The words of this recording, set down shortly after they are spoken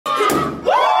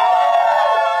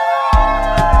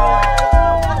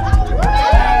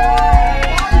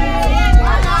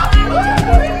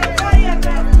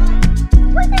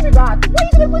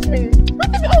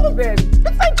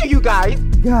you guys.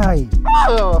 Guy,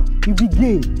 Oh, you be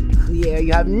gay. yeah,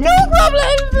 you have no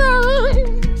problem.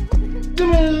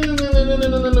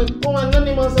 Oh,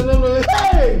 anonymous, anonymous.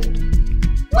 Hey!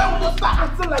 When will you start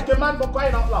acting like a man for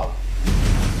crying out loud?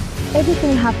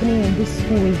 Everything happening in this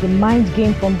school is the mind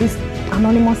game from this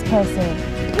anonymous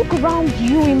person. Look around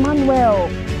you, Emmanuel.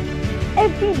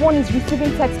 Everyone is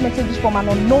receiving text messages from an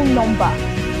unknown number.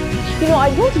 You know,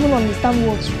 I don't even understand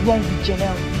what's wrong with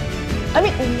Janelle. I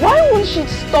mean, why won't she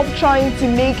stop trying to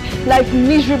make life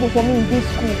miserable for me in this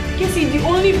school? Kissy, the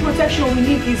only protection we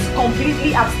need is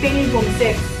completely abstaining from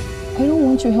sex. I don't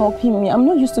want you helping me. I'm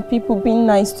not used to people being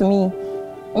nice to me.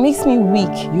 It makes me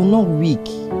weak. You're not weak.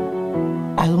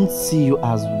 I don't see you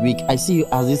as weak. I see you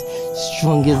as this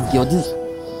strongest girl.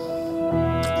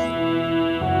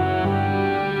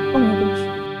 Oh my gosh.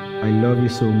 I love you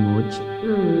so much.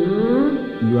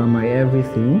 You are my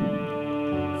everything.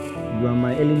 You are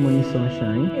my early morning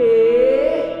sunshine.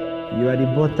 You are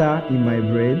the butter in my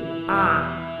bread.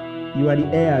 You are the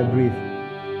air I breathe.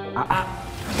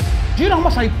 Do you know how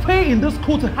much I pay in this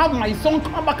school to have my son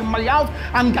come back in my house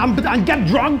and get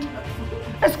drugged?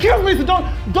 Excuse me,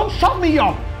 don't shut me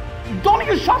up. Don't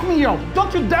you shut me up.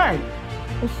 Don't you dare.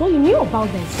 So you knew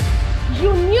about this?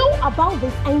 You knew about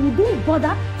this and you didn't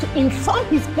bother to inform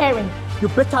his parents? You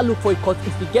better look for it, because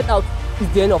if we get out,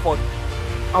 it's the end of us.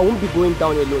 I won't be going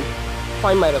down alone.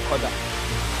 Find my recorder.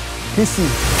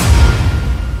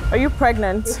 Are you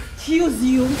pregnant? Excuse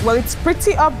you. Well, it's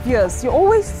pretty obvious. You're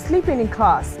always sleeping in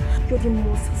class. You're the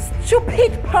most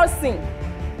stupid person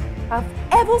I've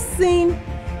ever seen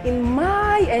in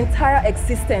my entire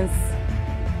existence.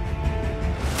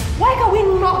 Why can we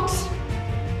not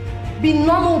be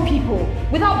normal people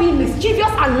without being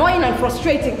mischievous, annoying, and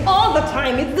frustrating all the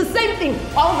time? It's the same thing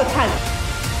all the time.